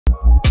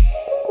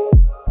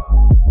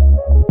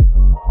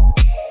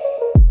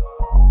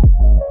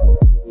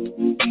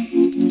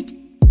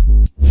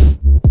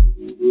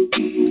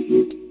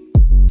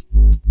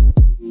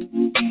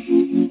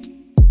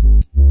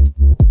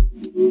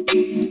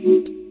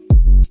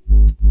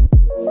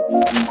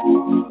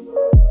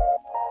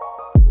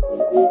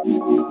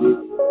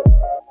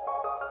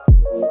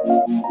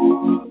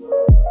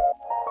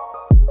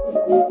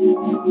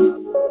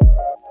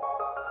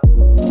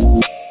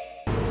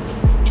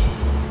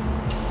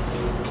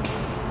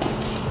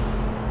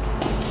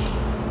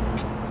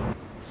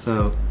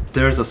So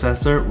there's a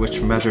sensor which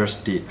measures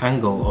the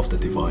angle of the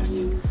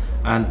device,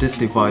 and this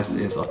device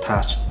is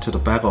attached to the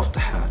back of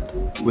the head,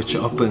 which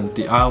opens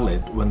the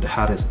eyelid when the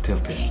head is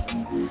tilted.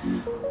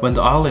 When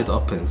the eyelid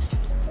opens,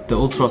 the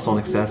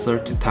ultrasonic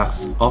sensor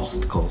detects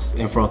obstacles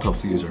in front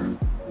of the user,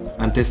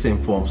 and this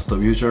informs the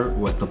user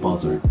with the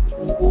buzzer.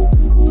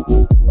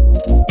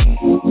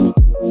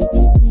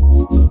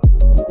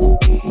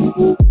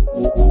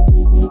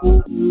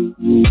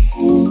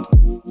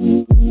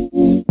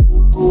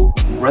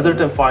 Rather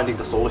than finding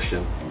the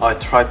solution, I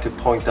try to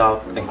point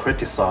out and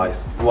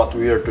criticize what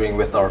we are doing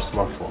with our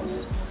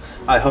smartphones.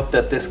 I hope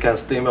that this can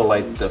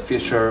stimulate the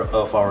future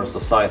of our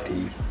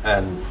society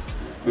and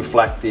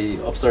reflect the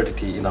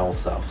absurdity in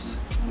ourselves.